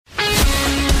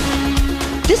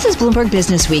This is Bloomberg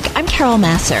Business Week. I'm Carol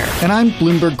Masser. And I'm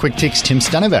Bloomberg Quick Takes Tim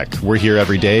Stunevec. We're here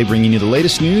every day bringing you the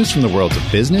latest news from the worlds of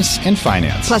business and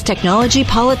finance. Plus technology,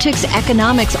 politics,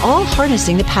 economics, all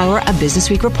harnessing the power of Business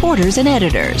Week reporters and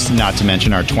editors. Not to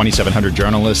mention our 2,700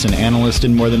 journalists and analysts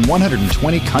in more than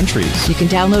 120 countries. You can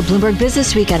download Bloomberg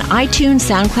Business Week on iTunes,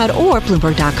 SoundCloud, or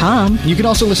Bloomberg.com. You can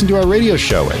also listen to our radio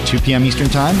show at 2 p.m. Eastern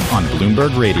Time on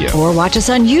Bloomberg Radio. Or watch us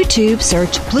on YouTube.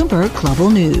 Search Bloomberg Global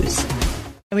News.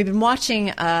 And we've been watching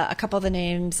a couple of the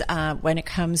names when it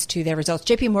comes to their results.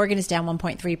 JP Morgan is down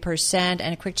 1.3%, and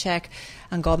a quick check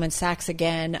on Goldman Sachs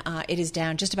again. It is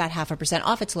down just about 0.5%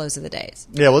 off its lows of the days.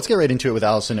 Yeah, well, let's get right into it with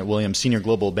Allison at Williams, Senior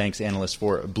Global Banks Analyst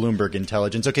for Bloomberg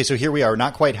Intelligence. Okay, so here we are,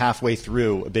 not quite halfway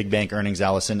through big bank earnings,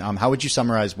 Allison. How would you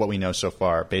summarize what we know so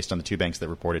far based on the two banks that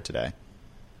reported today?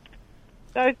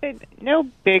 So I'd say no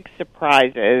big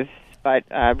surprises, but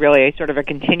really a sort of a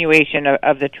continuation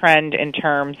of the trend in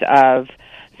terms of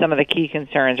some of the key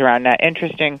concerns around net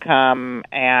interest income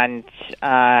and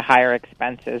higher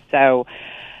expenses. So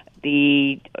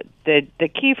the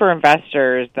key for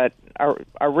investors that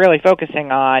are really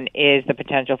focusing on is the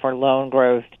potential for loan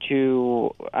growth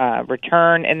to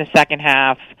return in the second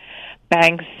half.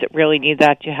 Banks really need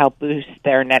that to help boost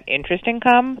their net interest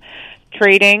income.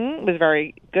 Trading was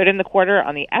very good in the quarter.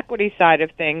 On the equity side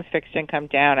of things, fixed income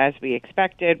down as we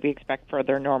expected. We expect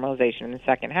further normalization in the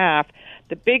second half.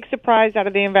 The big surprise out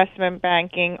of the investment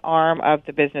banking arm of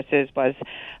the businesses was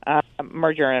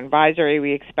merger and advisory.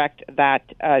 We expect that,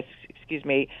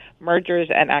 mergers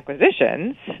and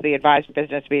acquisitions, the advisory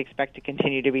business, we expect to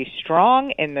continue to be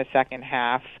strong in the second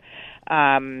half.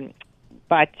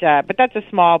 But that's a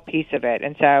small piece of it.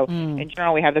 And so, in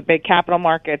general, we have the big capital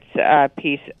markets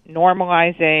piece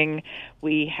normalizing.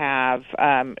 We have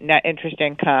net interest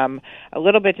income a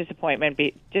little bit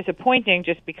disappointing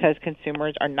just because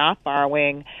consumers are not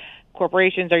borrowing.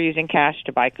 Corporations are using cash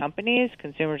to buy companies.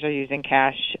 Consumers are using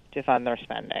cash to fund their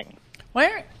spending.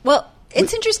 Well,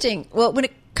 it's interesting. Well, when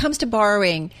it comes to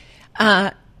borrowing,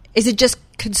 is it just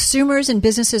consumers and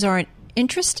businesses aren't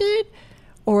interested,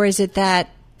 or is it that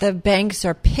the banks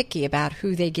are picky about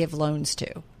who they give loans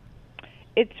to?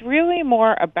 It's really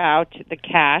more about the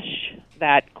cash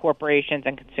that corporations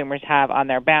and consumers have on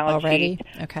their balance sheet.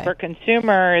 Okay. For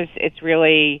consumers, it's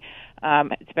really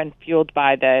it's been fueled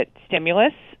by the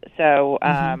stimulus. So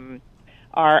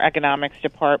our economics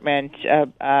department,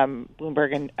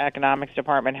 Bloomberg Economics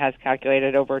Department, has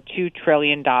calculated over $2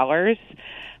 trillion.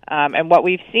 And what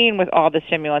we've seen with all the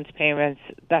stimulus payments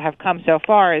that have come so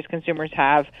far is consumers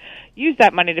have used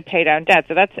that money to pay down debt.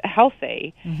 So that's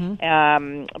healthy.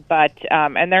 And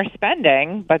they're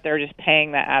spending, but they're just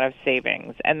paying that out of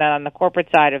savings. And then on the corporate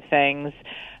side of things,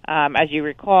 as you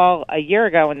recall, a year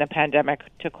ago when the pandemic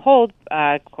took hold,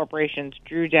 corporations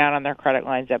drew down on their credit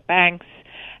lines at banks.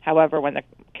 However, when the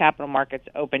capital markets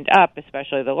opened up,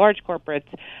 especially the large corporates,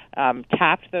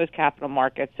 tapped those capital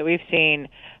markets. So we've seen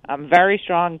very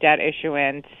strong debt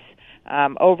issuance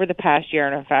over the past year,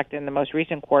 and in fact, in the most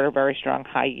recent quarter, very strong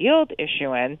high-yield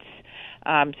issuance.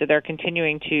 So they're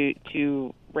continuing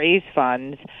to raise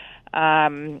funds.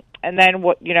 And then,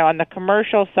 on the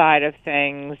commercial side of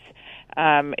things,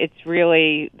 it's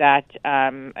really that,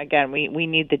 again, we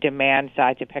need the demand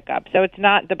side to pick up. So it's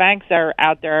not, the banks are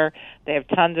out there, they have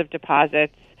tons of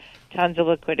deposits, tons of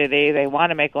liquidity, they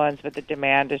want to make loans, but the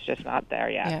demand is just not there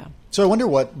yet. Yeah. So I wonder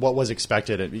what was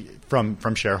expected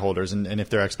from shareholders and if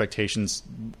their expectations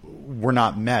were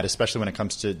not met, especially when it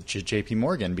comes to JP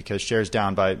Morgan, because shares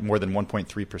down by more than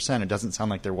 1.3%. It doesn't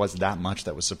sound like there was that much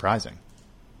that was surprising.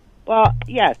 Well,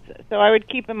 yes. So I would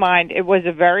keep in mind it was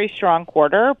a very strong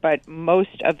quarter, but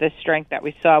most of the strength that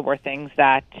we saw were things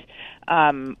that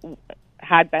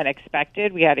had been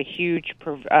expected. We had a huge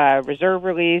reserve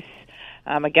release.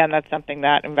 Again, that's something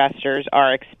that investors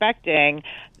are expecting.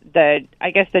 The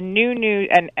new news,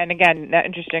 and again, net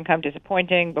interest income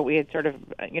disappointing, but we had sort of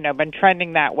been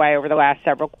trending that way over the last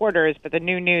several quarters. But the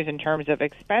new news in terms of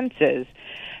expenses.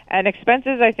 And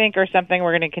expenses, I think, are something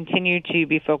we're going to continue to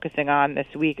be focusing on this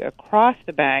week across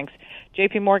the banks.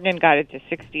 JP Morgan got it to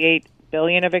 $68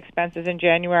 billion of expenses in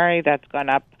January. That's gone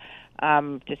up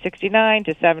to 69,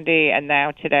 to 70, and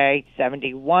now today,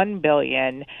 $71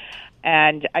 billion.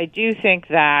 And I do think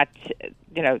that,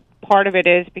 part of it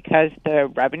is because the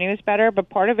revenue is better, but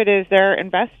part of it is they're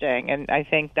investing. And I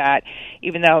think that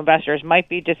even though investors might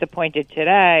be disappointed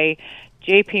today,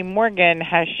 JP Morgan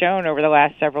has shown over the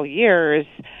last several years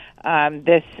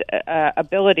this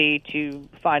ability to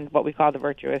fund what we call the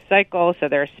virtuous cycle. So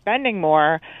they're spending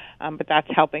more, but that's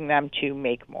helping them to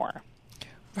make more.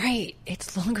 Right.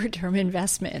 It's longer-term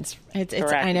investments. It's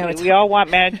Correct. I know. We all want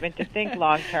management to think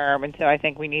long-term, and so I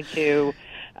think we need to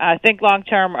think long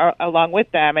term along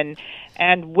with them.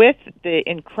 And with the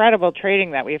incredible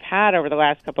trading that we've had over the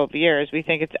last couple of years, we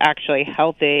think it's actually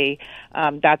healthy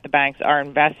that the banks are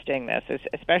investing this,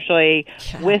 especially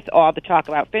with all the talk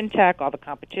about fintech, all the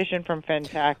competition from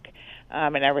fintech.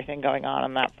 And everything going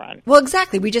on that front. Well,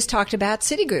 exactly. We just talked about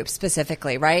Citigroup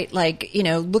specifically, right? Like,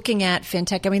 looking at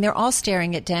fintech, I mean, they're all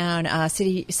staring it down.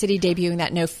 Citi debuting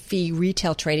that no-fee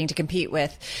retail trading to compete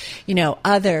with,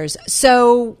 others.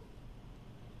 So a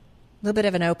little bit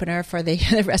of an opener for the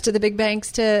rest of the big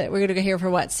banks. We're going to go here for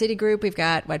what? Citigroup. We've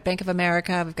got, Bank of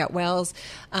America. We've got Wells.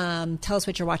 Tell us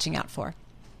what you're watching out for.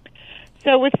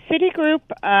 So with Citigroup,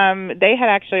 they had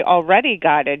actually already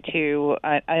guided to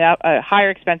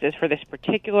higher expenses for this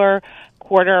particular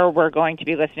quarter. We're going to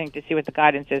be listening to see what the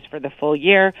guidance is for the full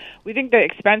year. We think the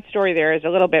expense story there is a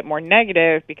little bit more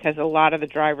negative because a lot of the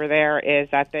driver there is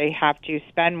that they have to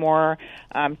spend more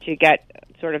to get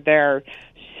sort of their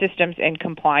systems in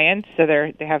compliance. So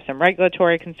they have some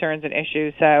regulatory concerns and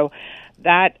issues. So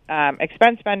that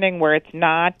expense spending where it's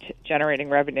not generating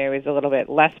revenue is a little bit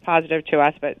less positive to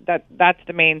us, but that's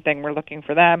the main thing we're looking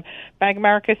for them. Bank of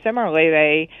America, similarly,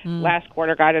 they last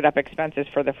quarter guided up expenses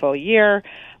for the full year.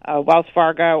 Wells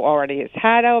Fargo already has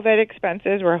had elevated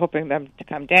expenses. We're hoping them to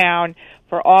come down.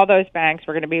 For all those banks,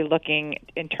 we're going to be looking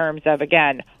in terms of,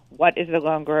 again, what is the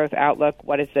loan growth outlook?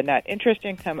 What is the net interest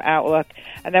income outlook?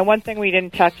 And then one thing we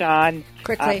didn't touch on,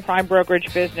 prime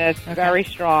brokerage business, very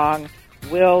strong.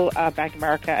 Will Bank of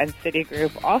America and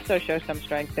Citigroup also show some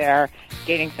strength there,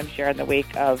 gaining some share in the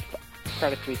wake of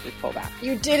Credit Suisse's pullback?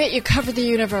 You did it. You covered the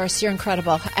universe. You're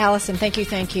incredible. Allison, thank you.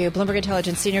 Bloomberg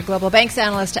Intelligence Senior Global Banks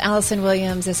Analyst Allison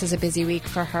Williams. This is a busy week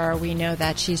for her. We know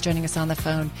that. She's joining us on the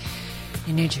phone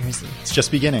in New Jersey. It's just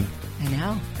beginning. I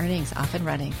know. Earnings off and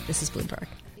running. This is Bloomberg.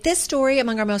 This story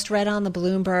among our most read on the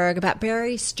Bloomberg about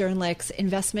Barry Sternlicht's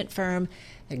investment firm.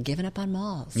 They're giving up on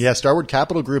malls. Yeah, Starwood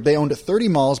Capital Group, they owned 30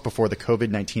 malls before the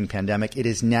COVID-19 pandemic. It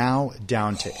is now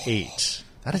down to 8.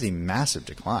 That is a massive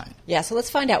decline. Yeah, so let's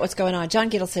find out what's going on. John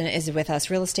Gittleson is with us,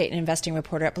 real estate and investing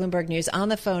reporter at Bloomberg News, on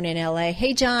the phone in L.A.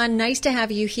 Hey, John, nice to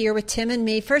have you here with Tim and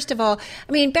me. First of all,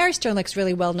 Barry Sternlicht's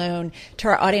really well known to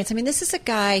our audience. This is a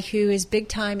guy who is big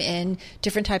time in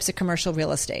different types of commercial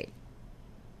real estate.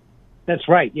 That's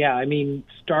right, yeah.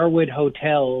 Starwood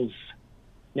Hotels,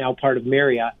 now part of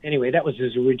Marriott. Anyway, that was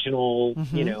his original,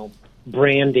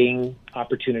 branding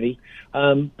opportunity.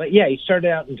 But yeah, he started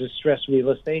out in distressed real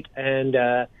estate, and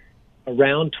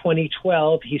around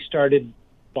 2012, he started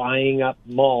buying up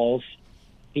malls.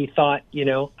 He thought,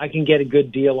 I can get a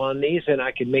good deal on these, and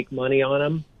I can make money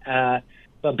on them.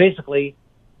 But basically,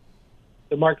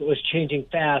 the market was changing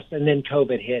fast, and then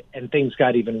COVID hit, and things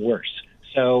got even worse.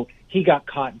 So he got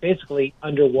caught basically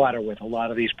underwater with a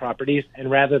lot of these properties,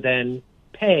 and rather than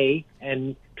pay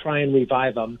and try and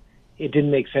revive them, it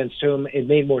didn't make sense to him. It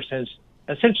made more sense,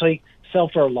 essentially, sell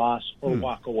for a loss or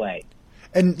walk away.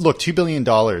 And look, $2 billion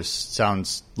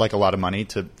sounds like a lot of money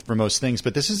for most things,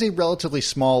 but this is a relatively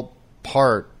small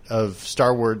part of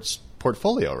Starwood's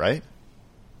portfolio, right?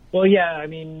 Well, yeah,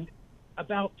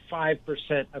 about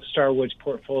 5% of Starwood's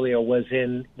portfolio was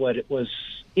in what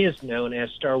is known as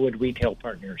Starwood Retail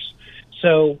Partners.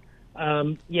 So,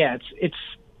 it's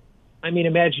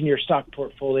imagine your stock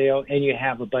portfolio and you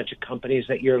have a bunch of companies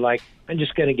that you're like, I'm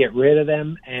just going to get rid of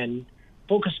them and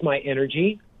focus my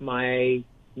energy, my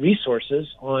resources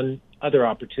on other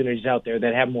opportunities out there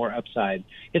that have more upside.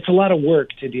 It's a lot of work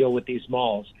to deal with these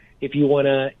malls. If you want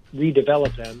to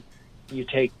redevelop them, you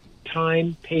take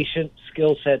time, patience,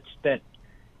 skill sets that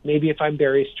maybe if I'm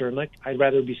Barry Sternlicht, I'd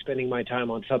rather be spending my time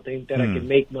on something that I can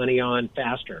make money on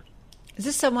faster. Is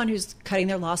this someone who's cutting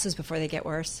their losses before they get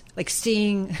worse? Like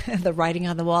seeing the writing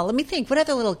on the wall? Let me think. What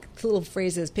other little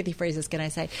phrases, pithy phrases can I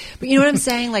say? But you know what I'm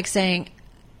saying? Like saying,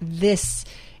 this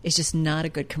is just not a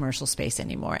good commercial space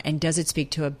anymore. And does it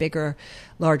speak to a bigger,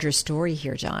 larger story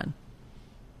here, John?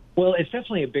 Well, it's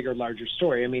definitely a bigger, larger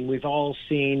story. We've all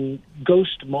seen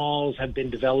ghost malls have been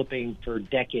developing for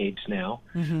decades now.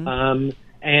 Mm-hmm.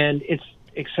 And it's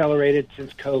accelerated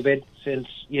since COVID, since,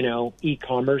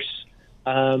 e-commerce.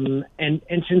 And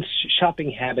since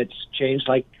shopping habits changed,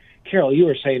 like Carol, you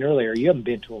were saying earlier, you haven't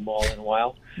been to a mall in a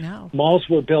while. No. Malls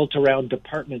were built around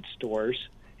department stores,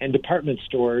 and department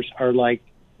stores are like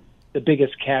the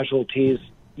biggest casualties,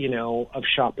 of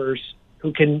shoppers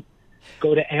who can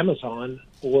go to Amazon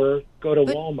or go to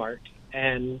Walmart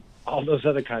and all those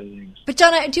other kinds of things. But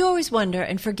John, I do always wonder,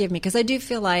 and forgive me, because I do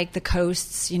feel like the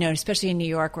coasts, especially in New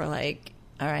York, we're like,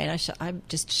 all right, I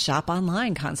just shop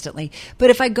online constantly. But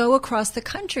if I go across the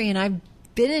country, and I've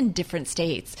been in different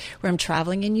states where I'm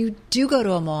traveling, and you do go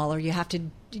to a mall or you have to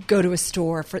go to a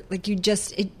store for like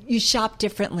you shop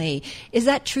differently. Is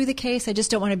that true the case? I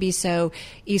just don't want to be so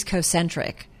East Coast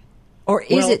centric. Or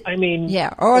is it? I mean,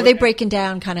 yeah. Or are they breaking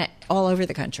down kind of all over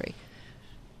the country?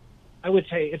 I would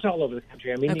say it's all over the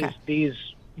country. I mean, Okay. these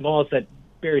malls that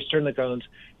Barry Sternlicht owns,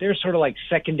 they're sort of like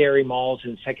secondary malls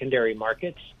in secondary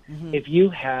markets. Mm-hmm. If you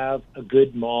have a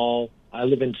good mall, I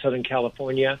live in Southern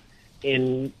California,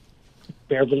 in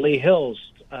Beverly Hills,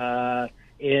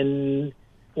 in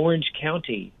Orange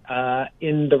County,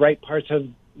 in the right parts of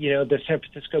the San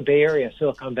Francisco Bay Area,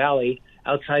 Silicon Valley,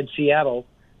 outside Seattle,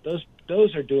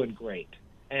 those are doing great,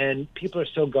 and people are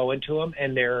still going to them,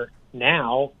 and they're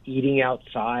now eating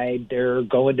outside. They're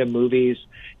going to movies.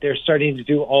 They're starting to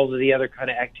do all of the other kind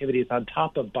of activities on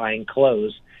top of buying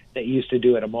clothes that you used to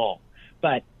do at a mall.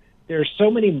 But there are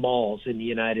so many malls in the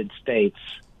United States.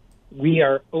 We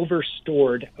are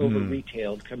overstored,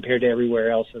 over-retailed compared to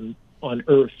everywhere else on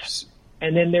Earth.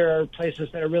 And then there are places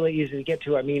that are really easy to get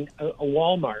to. I mean, a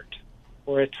Walmart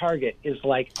or a Target is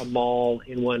like a mall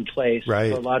in one place for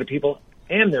a lot of people.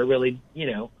 And they're really,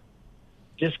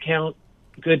 discount,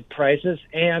 good prices,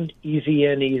 and easy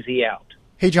in, easy out.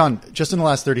 Hey, John, just in the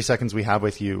last 30 seconds we have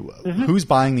with you, who's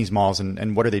buying these malls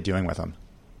and what are they doing with them?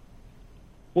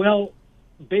 Well,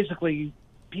 basically,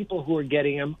 people who are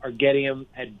getting them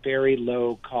at very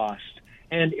low cost.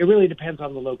 And it really depends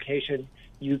on the location.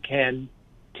 You can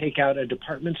take out a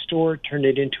department store, turn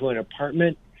it into an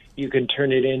apartment. You can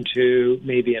turn it into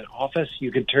maybe an office.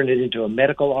 You could turn it into a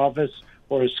medical office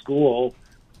or a school.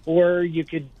 Or you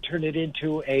could turn it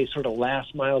into a sort of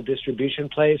last-mile distribution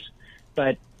place.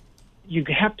 But you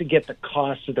have to get the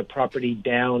cost of the property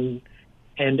down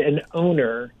and an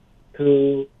owner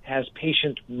who has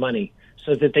patient money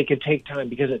so that they could take time,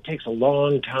 because it takes a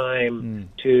long time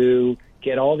to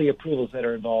get all the approvals that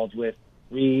are involved with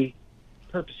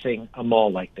repurposing a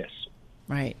mall like this.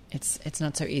 Right. It's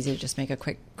not so easy to just make a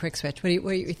quick switch. What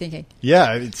are you thinking?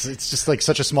 Yeah, it's just like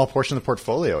such a small portion of the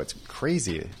portfolio. It's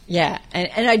crazy. Yeah,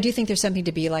 and I do think there's something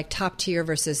to be like top tier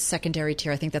versus secondary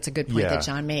tier. I think that's a good point that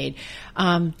John made.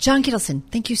 John Gittleson,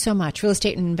 thank you so much. Real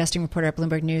estate and investing reporter at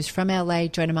Bloomberg News from LA.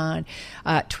 Join him on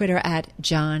Twitter at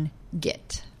John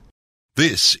Gitt.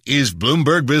 This is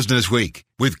Bloomberg Business Week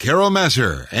with Carol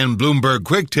Masser and Bloomberg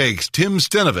Quick Takes Tim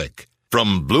Stenovic.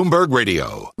 From Bloomberg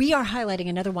Radio. We are highlighting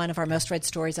another one of our most read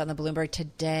stories on the Bloomberg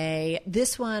today.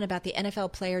 This one about the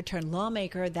NFL player turned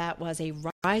lawmaker that was a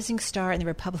rising star in the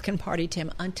Republican Party, Tim,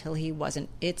 until he wasn't.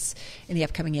 It's in the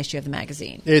upcoming issue of the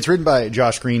magazine. It's written by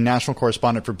Josh Green, national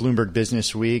correspondent for Bloomberg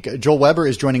Business Week. Joel Weber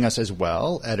is joining us as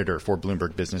well, editor for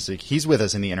Bloomberg Business Week. He's with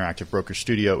us in the Interactive Broker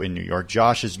studio in New York.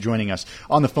 Josh is joining us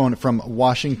on the phone from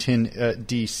Washington,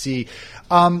 D.C.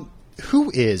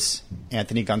 Who is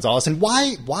Anthony Gonzalez, and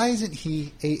why isn't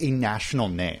he a national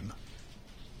name?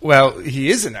 Well,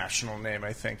 he is a national name,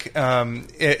 I think, and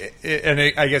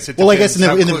I guess it. Well, I guess in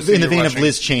the vein of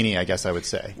Liz Cheney, I guess I would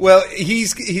say. Well,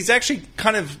 he's actually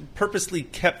kind of purposely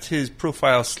kept his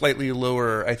profile slightly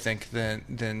lower, I think,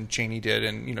 than Cheney did,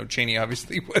 and Cheney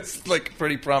obviously was like a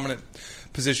pretty prominent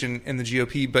position in the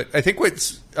GOP. But I think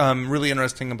what's really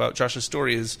interesting about Josh's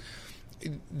story is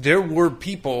there were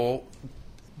people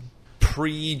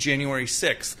pre-January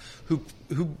 6th who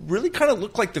really kind of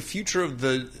looked like the future of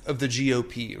the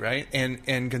GOP, right?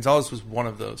 And Gonzalez was one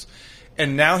of those.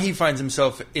 And now he finds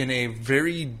himself in a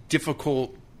very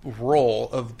difficult role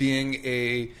of being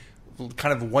a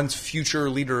kind of once future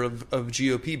leader of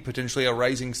GOP, potentially a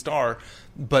rising star,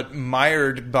 but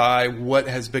mired by what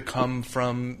has become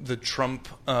from the Trump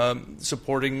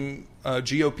supporting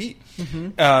GOP.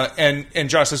 Mm-hmm. And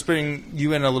Josh, let's bring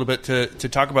you in a little bit to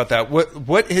talk about that.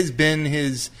 What has been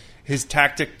his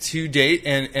tactic to date,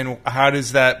 and how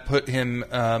does that put him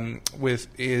with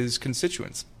his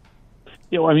constituents?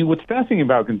 What's fascinating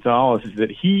about Gonzalez is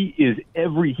that he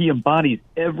embodies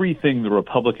everything the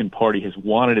Republican Party has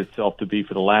wanted itself to be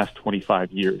for the last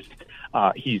 25 years.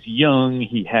 He's young.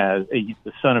 He's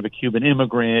the son of a Cuban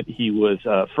immigrant. He was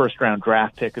a first-round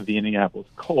draft pick of the Indianapolis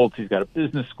Colts. He's got a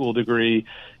business school degree.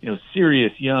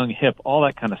 Serious, young, hip, all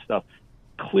that kind of stuff.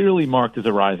 Clearly marked as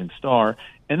a rising star.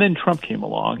 And then Trump came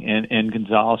along, and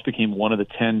Gonzalez became one of the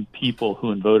 10 people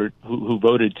who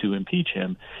voted to impeach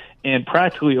him. And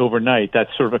practically overnight, that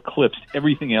sort of eclipsed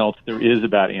everything else there is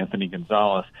about Anthony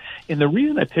Gonzalez. And the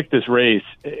reason I picked this race,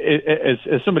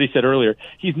 as somebody said earlier,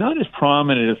 he's not as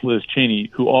prominent as Liz Cheney,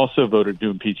 who also voted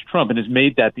to impeach Trump and has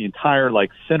made that the entire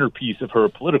centerpiece of her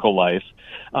political life.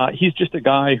 He's just a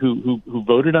guy who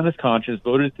voted on his conscience,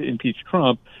 voted to impeach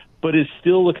Trump, but is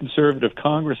still a conservative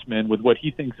congressman with what he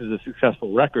thinks is a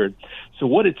successful record. So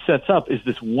what it sets up is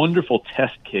this wonderful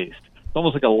test case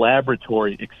almost like a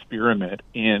laboratory experiment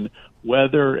in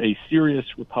whether a serious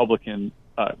Republican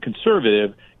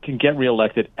conservative can get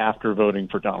reelected after voting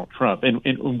for Donald Trump.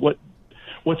 And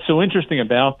what's so interesting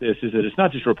about this is that it's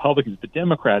not just Republicans, but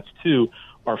Democrats too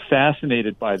are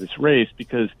fascinated by this race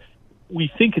because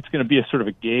we think it's going to be a sort of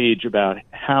a gauge about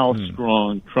how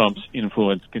strong Trump's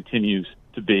influence continues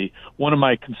to be. One of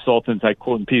my consultants, I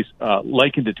quote in piece,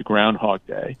 likened it to Groundhog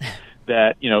Day.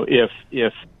 That, you know, if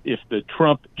the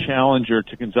Trump challenger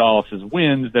to Gonzalez's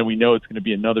wins, then we know it's going to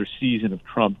be another season of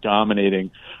Trump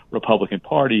dominating Republican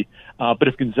Party. But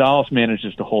if Gonzalez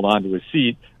manages to hold on to his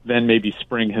seat, then maybe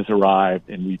spring has arrived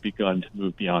and we've begun to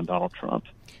move beyond Donald Trump.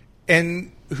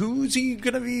 And who's he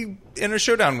going to be in a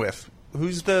showdown with?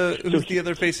 Who's the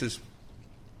other faces?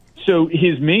 So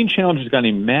his main challenger is a guy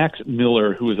named Max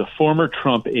Miller, who is a former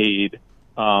Trump aide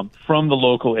from the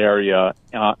local area,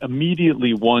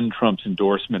 immediately won Trump's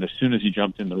endorsement as soon as he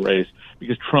jumped in the race,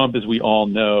 because Trump, as we all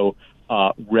know,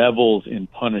 revels in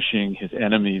punishing his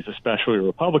enemies, especially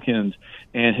Republicans,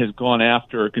 and has gone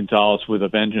after Gonzalez with a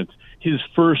vengeance. His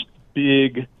first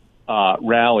big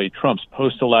rally, Trump's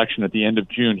post-election at the end of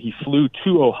June, he flew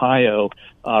to Ohio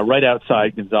right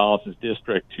outside Gonzalez's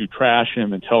district to trash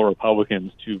him and tell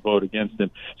Republicans to vote against him.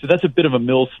 So that's a bit of a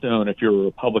millstone if you're a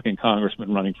Republican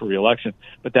congressman running for re-election,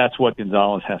 but that's what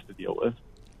Gonzalez has to deal with.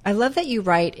 I love that you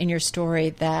write in your story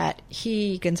that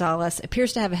Gonzalez,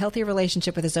 appears to have a healthy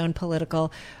relationship with his own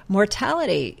political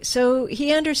mortality. So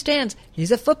he understands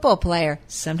he's a football player.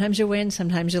 Sometimes you win,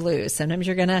 sometimes you lose. Sometimes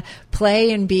you're going to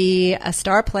play and be a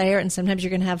star player, and sometimes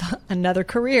you're going to have another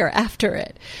career after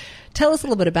it. Tell us a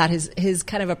little bit about his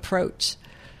kind of approach.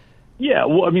 Yeah,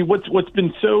 well, I mean, what's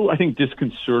been so, I think,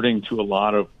 disconcerting to a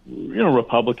lot of,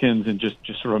 Republicans and just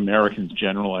sort of Americans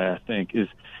generally, I think, is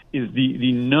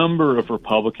the number of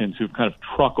Republicans who've kind of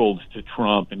truckled to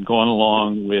Trump and gone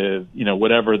along with,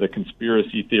 whatever the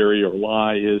conspiracy theory or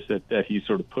lie is that he's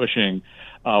sort of pushing.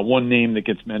 One name that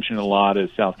gets mentioned a lot is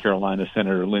South Carolina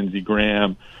Senator Lindsey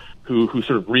Graham, who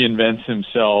sort of reinvents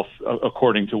himself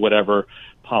according to whatever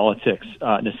politics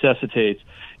necessitates.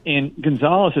 And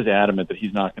Gonzalez is adamant that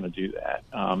he's not going to do that.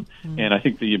 And I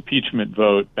think the impeachment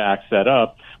vote backs that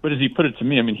up. But as he put it to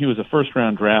me, I mean, he was a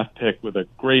first-round draft pick with a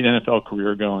great NFL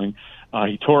career going.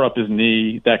 He tore up his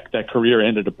knee. That career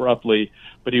ended abruptly,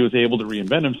 but he was able to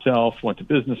reinvent himself, went to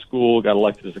business school, got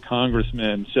elected as a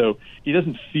congressman. So he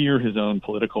doesn't fear his own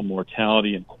political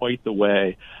mortality in quite the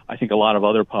way I think a lot of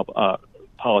other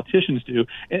politicians do.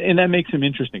 And that makes him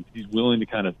interesting because he's willing to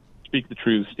kind of speak the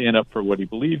truth, stand up for what he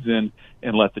believes in,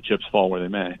 and let the chips fall where they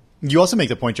may. You also make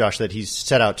the point, Josh, that he's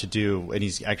set out to do, and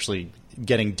he's actually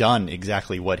getting done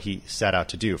exactly what he set out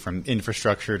to do, from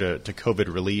infrastructure to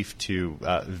COVID relief to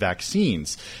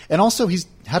vaccines. And also he's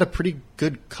had a pretty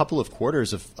good couple of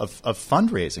quarters of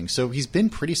fundraising. So he's been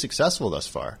pretty successful thus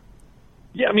far.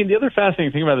 Yeah, I mean, the other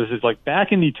fascinating thing about this is, like,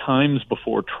 back in the times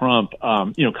before Trump,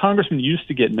 congressmen used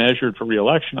to get measured for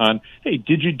re-election on, hey,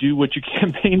 did you do what you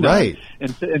campaigned on?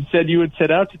 And said you would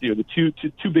set out to do. The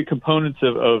two big components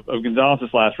of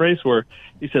Gonzalez's last race were,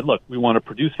 he said, look, we want to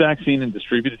produce vaccine and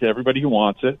distribute it to everybody who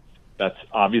wants it. That's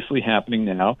obviously happening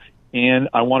now. And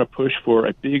I want to push for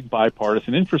a big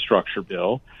bipartisan infrastructure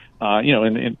bill.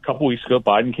 And a couple weeks ago,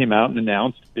 Biden came out and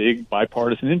announced a big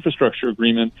bipartisan infrastructure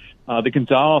agreement that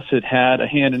Gonzalez had a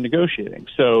hand in negotiating.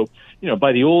 So,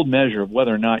 by the old measure of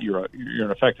whether or not you're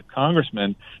an effective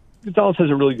congressman, Gonzalez has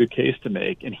a really good case to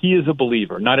make. And he is a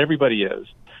believer. Not everybody is,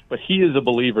 but he is a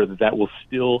believer that will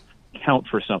still count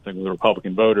for something with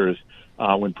Republican voters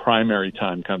when primary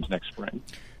time comes next spring.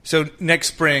 So next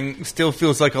spring still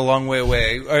feels like a long way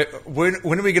away. When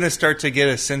are we going to start to get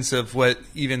a sense of what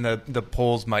even the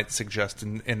polls might suggest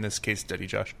in this case study,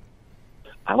 Josh?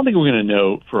 I don't think we're going to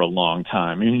know for a long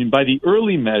time. I mean, by the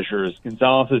early measures,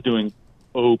 Gonzalez is doing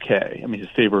okay. I mean, his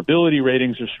favorability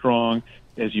ratings are strong.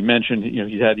 As you mentioned,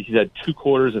 he's had 2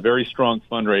 quarters of very strong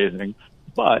fundraising,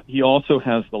 but he also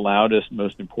has the loudest,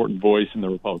 most important voice in the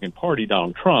Republican Party,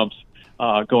 Donald Trump's,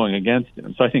 going against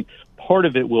him. So I think part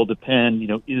of it will depend,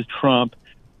 is Trump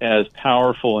as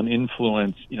powerful an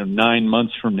influence, 9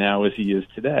 months from now as he is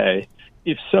today?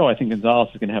 If so, I think Gonzalez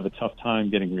is going to have a tough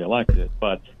time getting reelected.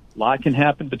 But a lot can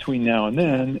happen between now and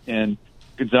then, and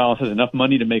Gonzalez has enough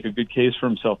money to make a good case for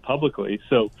himself publicly.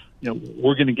 So,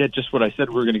 we're going to get just what I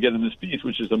said we're going to get in this piece,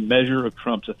 which is a measure of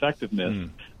Trump's effectiveness.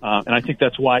 And I think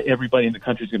that's why everybody in the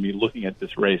country is going to be looking at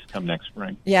this race come next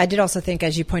spring. Yeah, I did also think,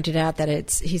 as you pointed out, that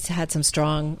he's had some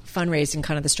strong fundraising,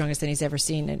 kind of the strongest than he's ever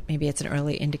seen, and maybe it's an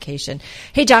early indication.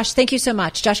 Hey, Josh, thank you so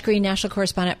much. Josh Green, national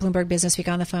correspondent, Bloomberg Business Week,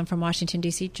 on the phone from Washington,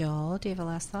 D.C. Joel, do you have a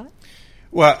last thought?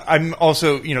 Well, I'm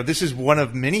also, this is one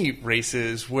of many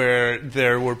races where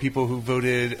there were people who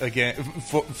voted again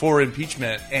for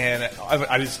impeachment, and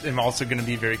I just am also going to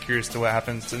be very curious to what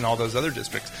happens in all those other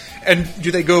districts. And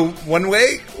do they go one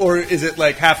way, or is it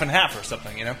like half and half or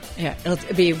something? Yeah,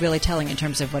 it'll be really telling in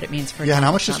terms of what it means for. Yeah, and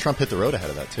how much does Trump hit the road ahead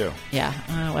of that too? Yeah,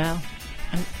 well,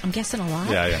 I'm guessing a lot.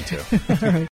 Yeah, I am too.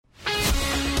 All right.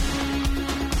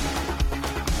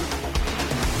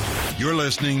 You're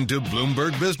listening to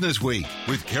Bloomberg Business Week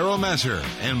with Carol Messer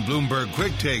and Bloomberg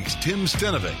Quick Takes Tim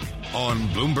Stenovic on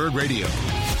Bloomberg Radio.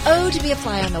 Oh, to be a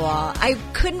fly on the wall. I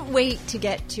couldn't wait to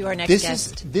get to our next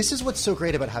guest. This is what's so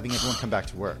great about having everyone come back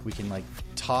to work. We can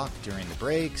talk during the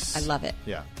breaks. I love it.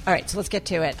 Yeah. All right, so let's get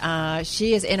to it.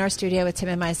 She is in our studio with Tim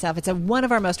and myself. It's one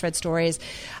of our most read stories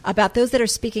about those that are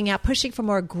speaking out, pushing for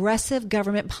more aggressive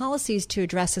government policies to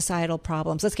address societal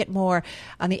problems. Let's get more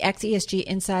on the ex-ESG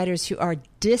insiders who are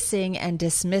dissing and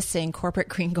dismissing corporate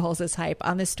green goals as hype.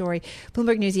 On this story,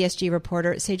 Bloomberg News ESG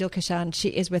reporter Sejal Kishan, she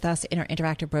is with us in our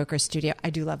Interactive Brokers studio. I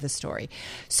do love this story.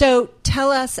 So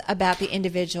tell us about the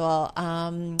individual,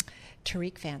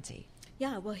 Tariq Fancy.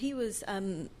 Yeah, well, he was,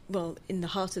 in the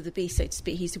heart of the beast, so to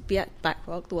speak. He used to be at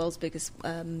BlackRock, the world's biggest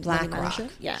money manager.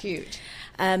 Yeah. Huge.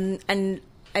 And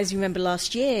as you remember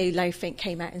last year, Larry Fink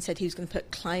came out and said he was going to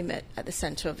put climate at the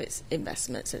center of its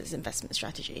investments, its investment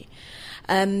strategy.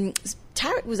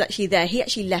 Tariq was actually there. He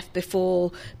actually left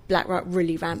before BlackRock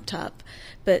really ramped up.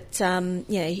 But,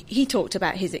 he talked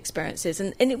about his experiences.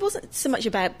 And it wasn't so much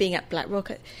about being at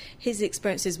BlackRock. His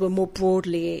experiences were more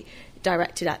broadly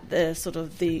directed at the sort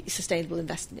of the sustainable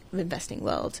investing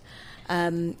world.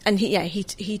 And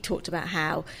he talked about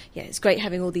how it's great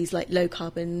having all these low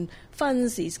carbon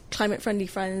funds, these climate friendly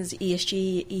funds,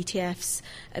 ESG ETFs,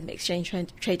 exchange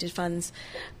traded funds,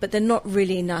 but they're not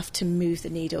really enough to move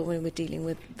the needle when we're dealing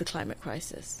with the climate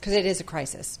crisis. Because it is a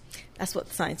crisis. That's what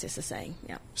the scientists are saying.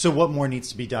 Yeah. So what more needs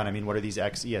to be done? I mean, what are these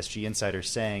ex-ESG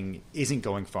insiders saying isn't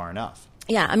going far enough?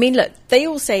 Yeah, I mean, look, they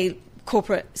all say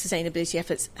corporate sustainability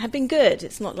efforts have been good.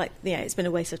 It's not like it's been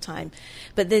a waste of time,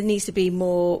 but there needs to be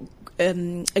more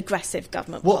aggressive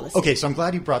government policy. Okay, so I'm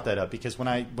glad you brought that up, because when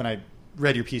I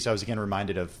read your piece, I was again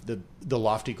reminded of the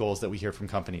lofty goals that we hear from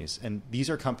companies, and these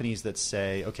are companies that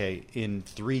say, okay, in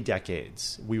 3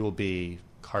 decades we will be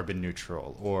carbon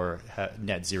neutral or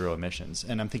net zero emissions.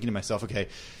 And I'm thinking to myself, okay,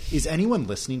 is anyone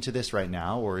listening to this right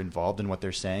now or involved in what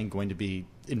they're saying going to be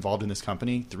involved in this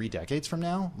company 3 decades from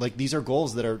now? These are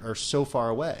goals that are so far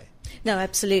away. No,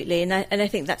 absolutely, and I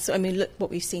think that's. I mean, look what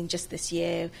we've seen just this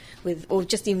year or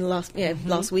just even last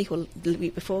week or the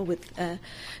week before with the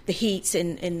heats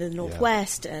in the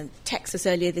Northwest and Texas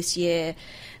earlier this year.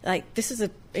 This is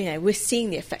we're seeing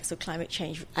the effects of climate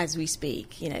change as we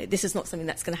speak. This is not something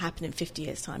that's going to happen in 50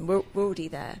 years' time. We're already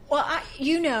there. Well,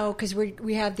 because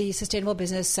we have the Sustainable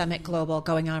Business Summit Global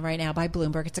going on right now by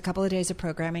Bloomberg. It's a couple of days of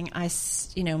programming.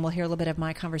 And we'll hear a little bit of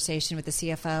my conversation with the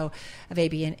CFO of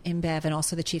AB InBev and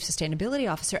also the Chief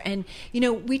Sustainability Officer. And,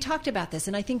 we talked about this,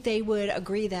 and I think they would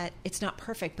agree that it's not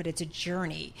perfect, but it's a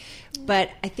journey. But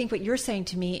I think what you're saying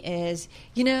to me is,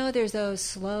 there's those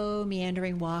slow,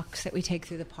 meandering walks that we take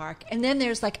through the park. And then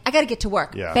there's I got to get to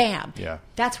work. Yeah. Bam. Yeah.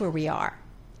 That's where we are.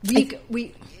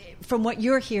 We from what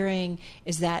you're hearing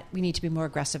is that we need to be more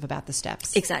aggressive about the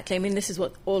steps. Exactly. I mean, this is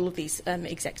what all of these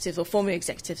executives or former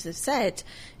executives have said,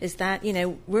 is that,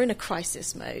 we're in a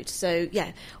crisis mode. So,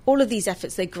 all of these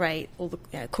efforts, they're great. All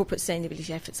the corporate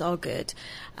sustainability efforts are good.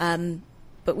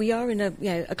 But we are in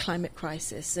a climate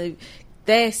crisis. So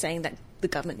they're saying that the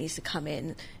government needs to come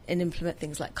in and implement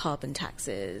things like carbon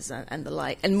taxes and the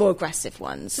like, and more aggressive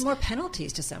ones. Some more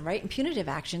penalties to some, right? And punitive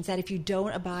actions that if you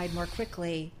don't abide more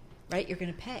quickly, right, you're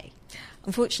going to pay.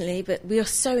 Unfortunately, but we are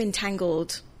so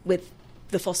entangled with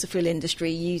the fossil fuel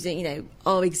industry using,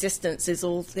 our existence is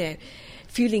all,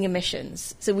 fueling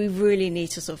emissions. So we really need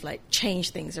to sort of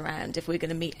change things around if we're going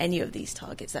to meet any of these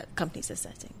targets that companies are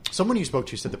setting. Someone you spoke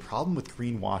to said the problem with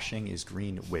greenwashing is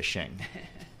green wishing.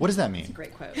 What does that mean? That's a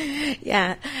great quote.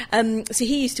 Yeah. So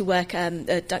he used to work,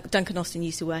 Duncan Austin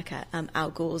used to work at Al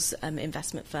Gore's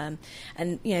investment firm.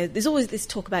 And, there's always this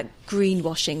talk about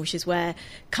greenwashing, which is where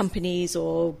companies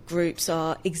or groups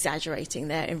are exaggerating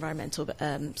their environmental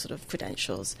sort of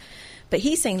credentials. But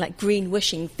he's saying green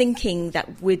wishing, thinking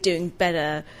that we're doing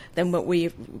better than what we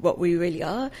really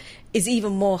are, is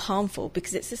even more harmful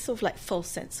because it's this sort of false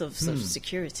sense of sort of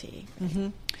security. Mm-hmm.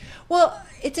 Well,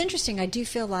 it's interesting. I do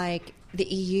feel like the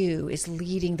EU is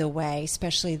leading the way,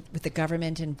 especially with the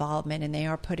government involvement, and they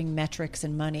are putting metrics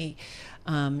and money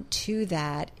to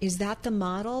that. Is that the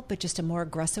model, but just a more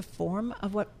aggressive form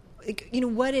of what?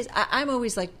 What is? I'm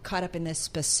always caught up in the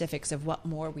specifics of what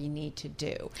more we need to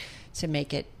do to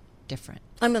make it different.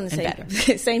 I'm on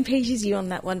the same page as you on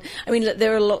that one. I mean, look,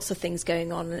 there are lots of things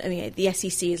going on. I mean, the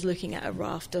SEC is looking at a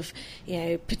raft of,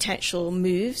 potential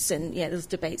moves, and there's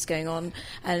debates going on,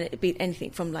 and it'd be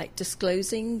anything from like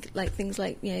disclosing like things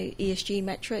like ESG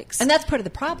metrics, and that's part of the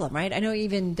problem, right? I know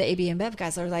even the AB InBev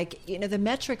guys are like, the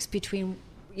metrics between.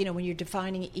 When you're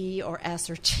defining E or S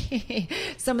or G,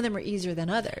 some of them are easier than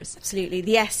others. Absolutely.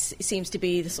 The S seems to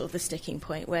be the sort of the sticking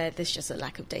point where there's just a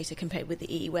lack of data compared with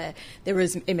the E, where there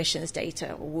is emissions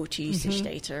data or water usage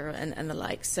data and the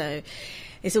like. So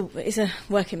it's a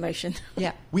work in motion.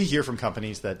 Yeah. We hear from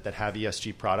companies that have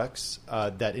ESG products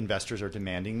that investors are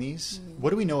demanding these. What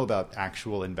do we know about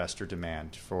actual investor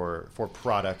demand for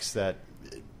products that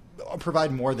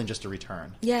provide more than just a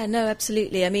return? Yeah, no,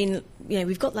 absolutely. I mean,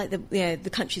 we've got like the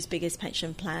country's biggest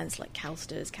pension plans like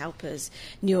CalSTRS, CalPERS,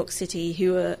 New York City,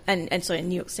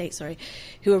 New York State,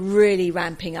 who are really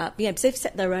ramping up. Because they've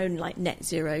set their own like net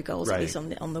zero goals, right, at least on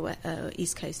the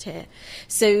East Coast here.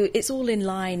 So it's all in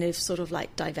line of sort of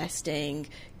like divesting,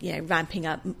 ramping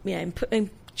up, and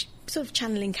putting sort of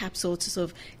channeling capital to sort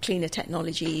of cleaner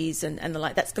technologies and the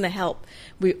like. That's going to help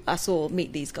us all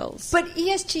meet these goals. But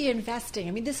ESG investing,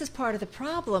 I mean, this is part of the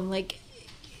problem. Like,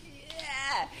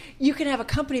 you can have a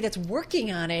company that's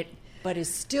working on it, but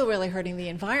is still really hurting the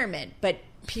environment. But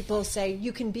people say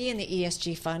you can be in the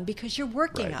ESG fund because you're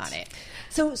working on it.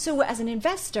 So as an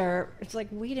investor, it's like,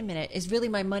 wait a minute, is really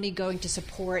my money going to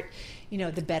support,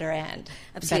 the better end,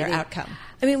 the better outcome?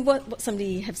 I mean, what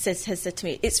somebody has said to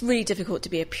me, it's really difficult to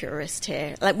be a purist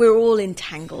here. Like, we're all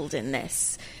entangled in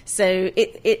this. So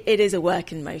it is a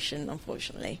work in motion,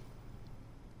 unfortunately.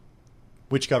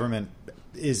 Which government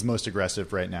is most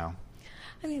aggressive right now?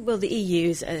 I mean, well, the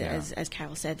EU, as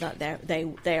Carol said, that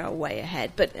they are way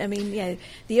ahead. But I mean,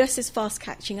 the US is fast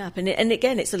catching up, and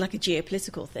again, it's like a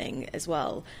geopolitical thing as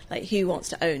well. Like, who wants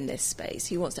to own this space?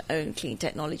 Who wants to own clean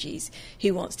technologies?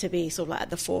 Who wants to be sort of like at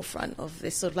the forefront of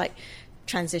this sort of like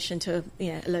transition to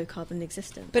a low carbon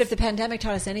existence? But if the pandemic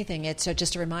taught us anything, it's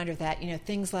just a reminder that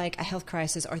things like a health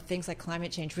crisis or things like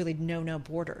climate change really know no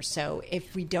borders. So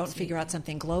if we don't figure out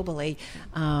something globally,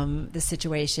 the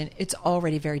situation, it's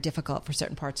already very difficult for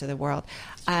certain parts of the world.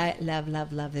 I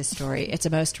love this story. It's a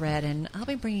most read, and I'll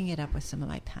be bringing it up with some of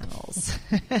my panels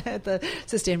at the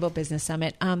Sustainable Business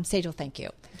Summit. Sejal, thank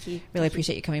you. Thank you. Really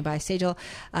appreciate you coming by. Sejal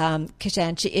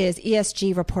Kishan, she is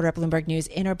ESG reporter at Bloomberg News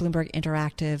in our Bloomberg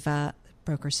Interactive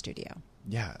broker studio.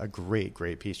 Yeah, a great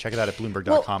piece. Check it out at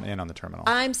Bloomberg.com and on the terminal.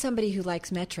 I'm somebody who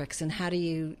likes metrics, and how do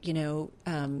you,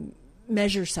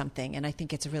 measure something? And I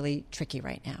think it's really tricky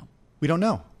right now. We don't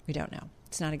know.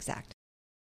 It's not exact.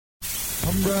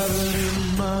 I'm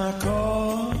driving in my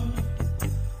car.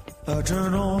 I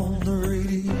turn on the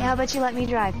radio. How about you let me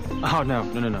drive? Oh, no.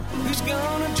 Who's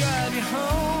gonna drive you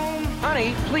home?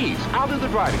 Honey, please, I'll do the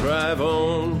driving. Drive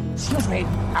on. Excuse me,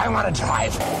 I want to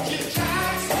drive.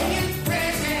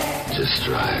 Just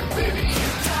drive, baby.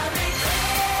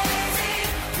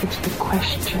 It's the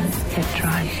question that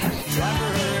drives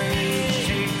us.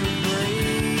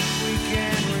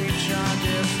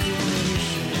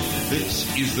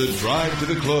 This is the drive to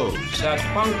the close. That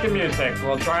funky music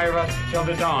will drive us till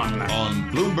the dawn. On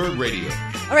Bloomberg Radio.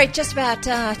 All right, just about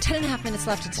 10 and a half minutes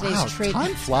left in today's trade.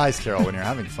 Time flies, Carol, when you're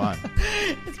having fun.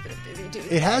 It's been a busy 2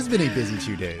 days. It has been a busy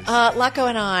 2 days. A lot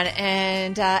going on,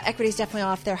 and equities definitely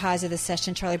off their highs of this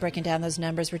session. Charlie breaking down those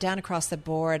numbers. We're down across the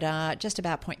board, just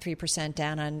about 0.3%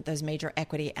 down on those major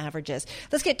equity averages.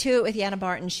 Let's get to it with Yana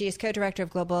Barton. She is co-director of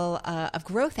global of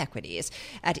growth equities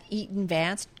at Eaton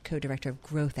Vance. Co-director of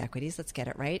growth equities. Let's get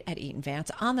it right, at Eaton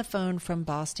Vance. On the phone from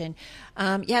Boston.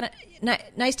 Yana,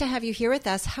 nice to have you here with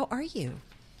us. How are you?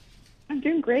 I'm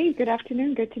doing great. Good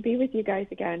afternoon. Good to be with you guys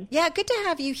again. Yeah, good to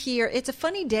have you here. It's a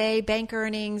funny day, bank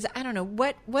earnings. I don't know.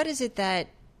 What is it that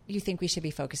you think we should be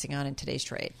focusing on in today's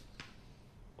trade?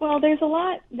 Well, there's a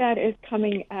lot that is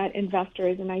coming at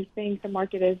investors, and I think the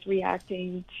market is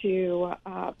reacting to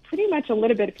pretty much a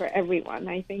little bit for everyone.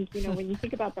 I think, when you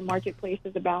think about the marketplace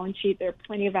as a balance sheet, there are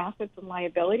plenty of assets and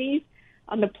liabilities.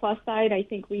 On the plus side, I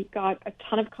think we've got a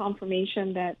ton of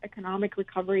confirmation that economic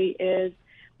recovery is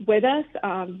with us.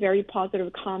 Very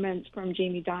positive comments from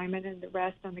Jamie Dimon and the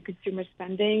rest on the consumer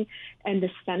spending and the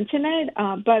sentiment.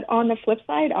 But on the flip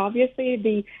side, obviously,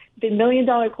 the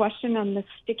million-dollar question on the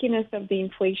stickiness of the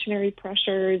inflationary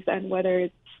pressures and whether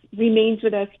it remains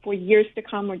with us for years to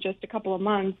come or just a couple of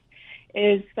months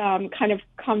is kind of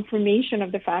confirmation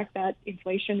of the fact that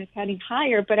inflation is heading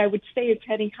higher. But I would say it's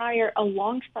heading higher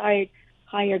alongside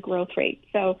higher growth rate.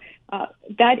 So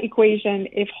that equation,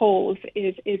 if holds,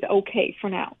 is okay for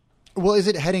now. Well, is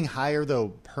it heading higher,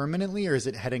 though, permanently, or is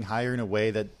it heading higher in a way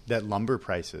that lumber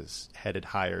prices headed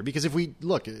higher? Because if we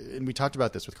look, and we talked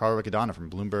about this with Carl Riccadonna from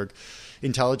Bloomberg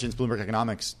Intelligence, Bloomberg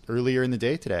Economics earlier in the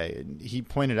day today, he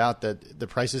pointed out that the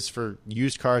prices for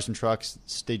used cars and trucks,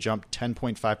 they jumped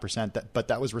 10.5%, but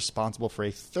that was responsible for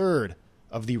a third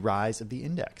of the rise of the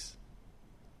index.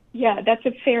 Yeah, that's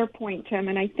a fair point, Tim.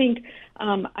 And I think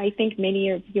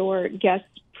many of your guests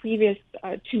previous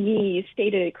to me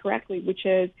stated it correctly, which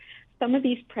is some of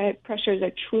these pressures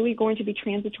are truly going to be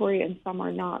transitory and some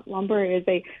are not. Lumber is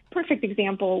a perfect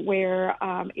example where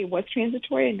it was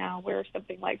transitory and now we're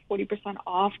something like 40%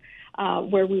 off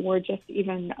where we were just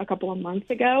even a couple of months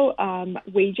ago.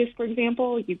 Wages, for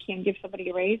example, you can't give somebody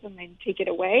a raise and then take it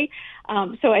away.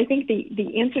 So I think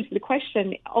the answer to the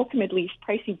question ultimately is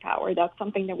pricing power. That's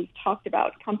something that we've talked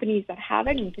about. Companies that have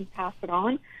it and can pass it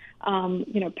on,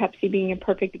 Pepsi being a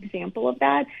perfect example of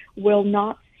that, will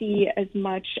not see as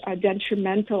much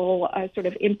detrimental sort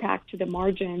of impact to the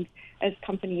margins as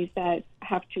companies that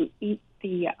have to eat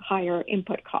the higher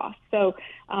input costs. So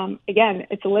again,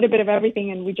 it's a little bit of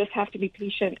everything, and we just have to be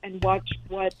patient and watch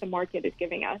what the market is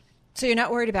giving us. So you're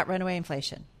not worried about runaway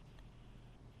inflation?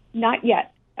 Not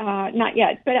yet. Not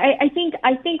yet. But I think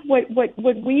what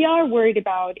we are worried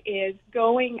about is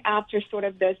going after sort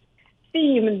of this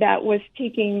theme that was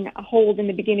taking a hold in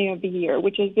the beginning of the year,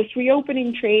 which is this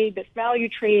reopening trade, this value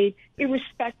trade,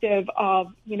 irrespective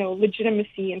of,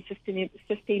 legitimacy and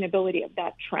sustainability of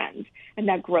that trend and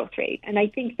that growth rate. And I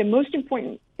think the most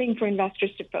important thing for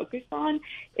investors to focus on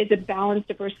is a balanced,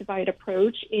 diversified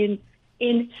approach in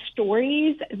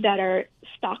stories that are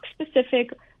stock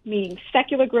specific, meaning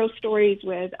secular growth stories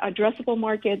with addressable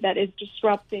market that is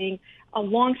disrupting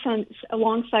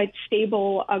alongside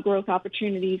stable growth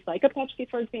opportunities like a Pepsi,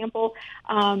 for example,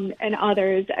 and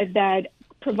others that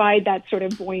provide that sort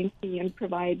of buoyancy and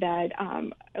provide that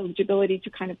eligibility to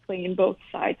kind of play in both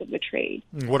sides of the trade.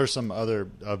 What are some other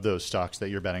of those stocks that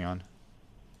you're betting on?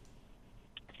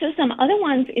 So some other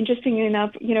ones, interestingly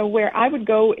enough, where I would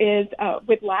go is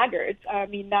with laggards. I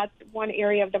mean, that's one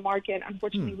area of the market.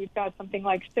 Unfortunately, we've got something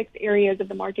like 6 areas of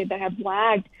the market that have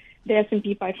lagged the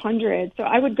S&P 500. So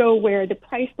I would go where the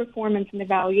price performance and the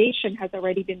valuation has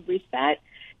already been reset.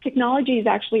 Technology is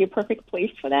actually a perfect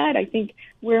place for that. I think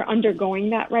we're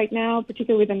undergoing that right now,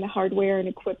 particularly within the hardware and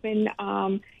equipment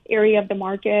area of the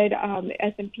market.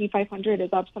 S&P 500 is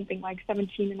up something like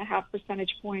 17.5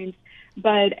 percentage points.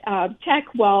 But tech,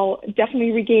 while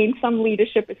definitely regained some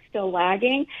leadership, is still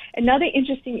lagging. Another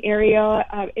interesting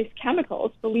area is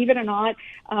chemicals. Believe it or not,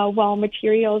 while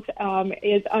materials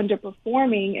is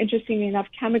underperforming, interestingly enough,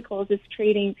 chemicals is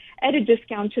trading at a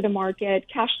discount to the market,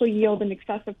 cash flow yield in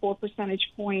excess of 4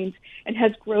 percentage points, and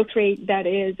has growth rate that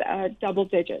is double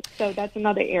digits. So that's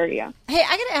another area. Hey,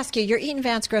 I got to ask you, your Eaton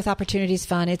Vance Growth Opportunities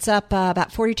Fund, it's up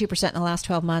about 42% in the last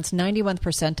 12 months, 91th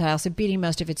percentile, so beating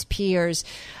most of its peers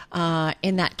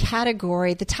in that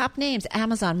category. The top names,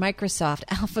 Amazon, Microsoft,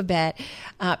 Alphabet,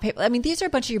 PayPal. I mean, these are a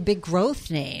bunch of your big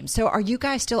growth names. So are you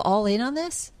guys still all in on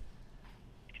this?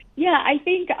 Yeah, I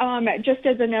think just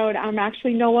as a note, I'm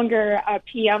actually no longer a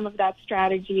PM of that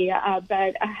strategy,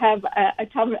 but I have a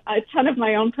ton of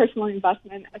my own personal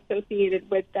investment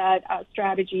associated with that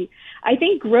strategy. I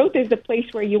think growth is the place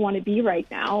where you want to be right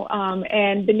now,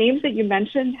 and the names that you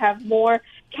mentioned have more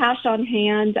cash on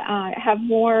hand, have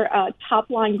more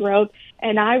top-line growth,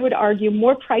 and I would argue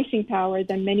more pricing power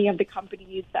than many of the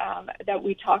companies that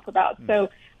we talk about. So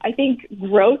I think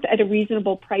growth at a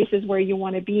reasonable price is where you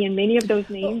want to be, and many of those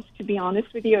names, to be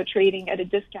honest with you, are trading at a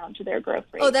discount to their growth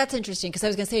rate. Oh, that's interesting, because I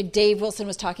was going to say Dave Wilson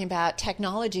was talking about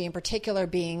technology in particular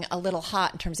being a little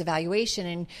hot in terms of valuation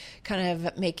and kind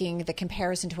of making the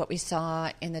comparison to what we saw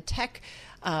in the tech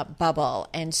bubble.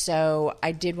 And so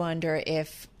I did wonder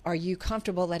are you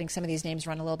comfortable letting some of these names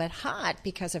run a little bit hot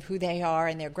because of who they are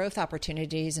and their growth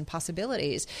opportunities and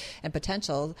possibilities and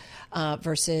potential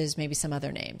versus maybe some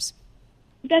other names?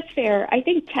 That's fair. I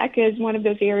think tech is one of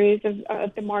those areas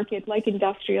of the market, like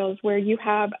industrials, where you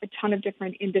have a ton of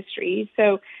different industries.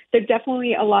 So there are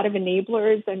definitely a lot of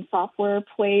enablers and software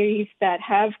plays that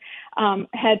have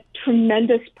had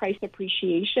tremendous price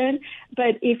appreciation.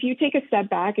 But if you take a step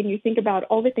back and you think about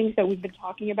all the things that we've been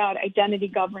talking about, identity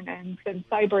governance and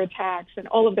cyber attacks and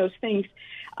all of those things,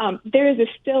 there is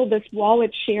still this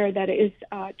wallet share that is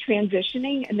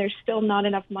transitioning, and there's still not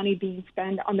enough money being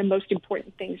spent on the most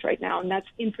important things right now, and that's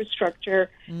infrastructure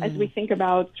as we think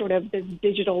about sort of this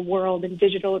digital world and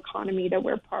digital economy that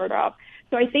we're part of.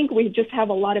 So I think we just have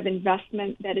a lot of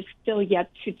investment that is still yet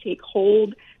to take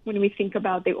hold when we think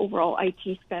about the overall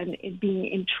IT spend being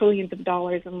in trillions of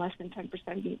dollars and less than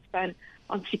 10% being spent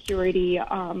on security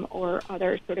or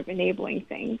other sort of enabling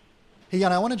things. Hey,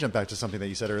 Jana, I want to jump back to something that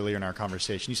you said earlier in our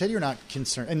conversation. You said you're not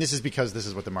concerned, and this is because this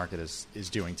is what the market is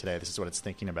doing today. This is what it's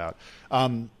thinking about.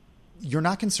 You're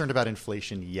not concerned about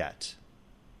inflation yet.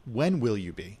 When will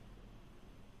you be?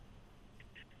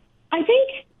 I think,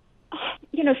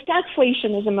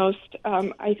 stagflation is the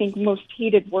most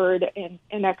heated word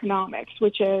in economics,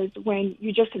 which is when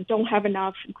you just don't have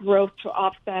enough growth to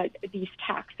offset these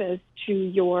taxes to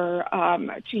your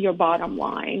bottom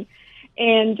line.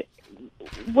 And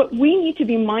what we need to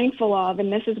be mindful of,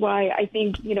 and this is why I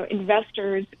think,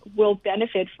 investors will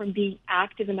benefit from being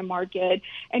active in the market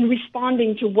and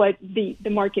responding to what the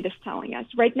market is telling us.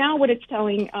 Right now, what it's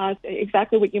telling us,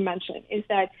 exactly what you mentioned, is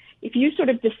that if you sort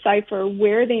of decipher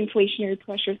where the inflationary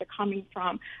pressures are coming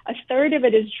from, a third of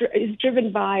it is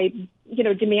driven by,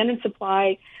 demand and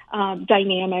supply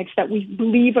dynamics that we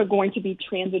believe are going to be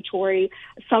transitory,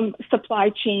 some supply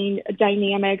chain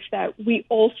dynamics that we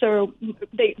also,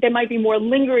 they might be more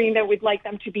lingering than we'd like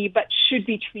them to be, but should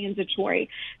be transitory.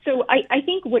 So I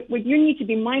think what you need to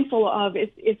be mindful of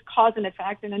is cause and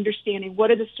effect and understanding what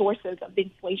are the sources of the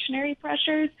inflationary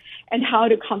pressures and how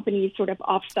do companies sort of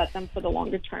offset them for the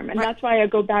longer term. And that's why I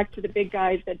go back to the big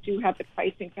guys that do have the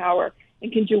pricing power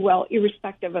and can do well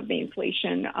irrespective of the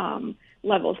inflation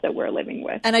levels that we're living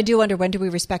with. And I do wonder, when do we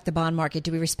respect the bond market?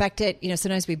 Do we respect it?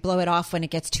 Sometimes we blow it off when it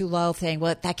gets too low, saying,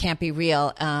 well, that can't be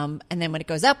real. And then when it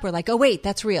goes up, we're like, oh, wait,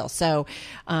 that's real. So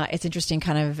it's interesting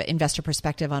kind of investor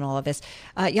perspective on all of this.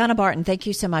 Jana Barton, thank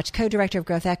you so much. Co-director of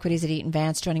growth equities at Eaton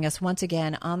Vance, joining us once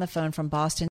again on the phone from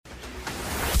Boston.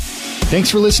 Thanks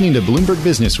for listening to Bloomberg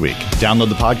Business Week. Download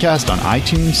the podcast on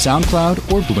iTunes,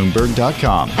 SoundCloud, or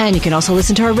Bloomberg.com. And you can also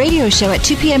listen to our radio show at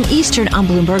 2 p.m. Eastern on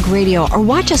Bloomberg Radio or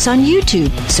watch us on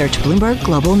YouTube. Search Bloomberg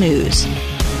Global News.